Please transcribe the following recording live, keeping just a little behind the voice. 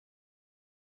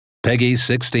Peggy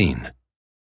 16.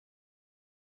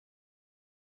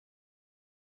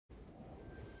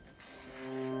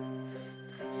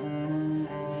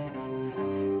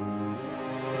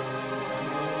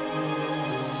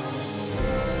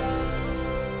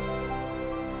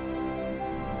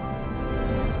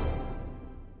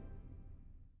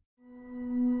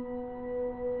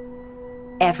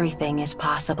 Everything is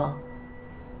possible.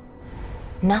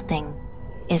 Nothing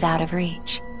is out of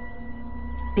reach.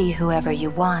 Be whoever you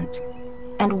want,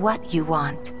 and what you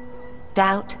want.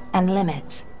 Doubt and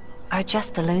limits are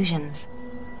just illusions.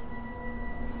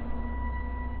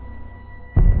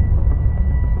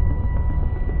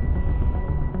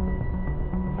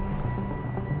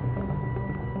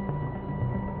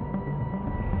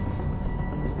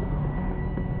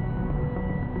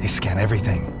 They scan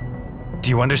everything. Do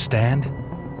you understand?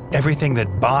 Everything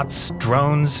that bots,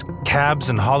 drones, cabs,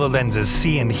 and HoloLenses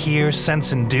see and hear,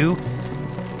 sense and do?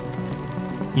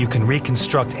 You can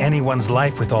reconstruct anyone's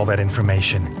life with all that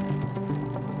information.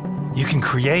 You can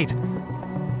create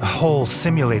a whole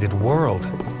simulated world.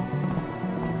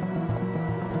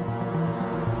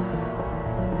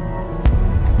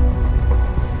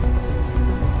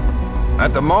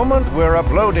 At the moment, we're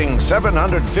uploading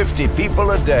 750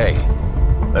 people a day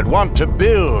that want to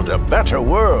build a better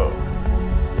world.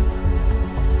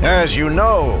 As you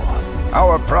know,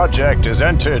 our project has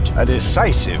entered a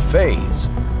decisive phase.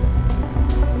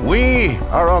 We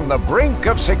are on the brink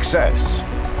of success,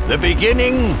 the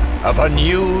beginning of a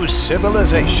new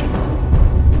civilization.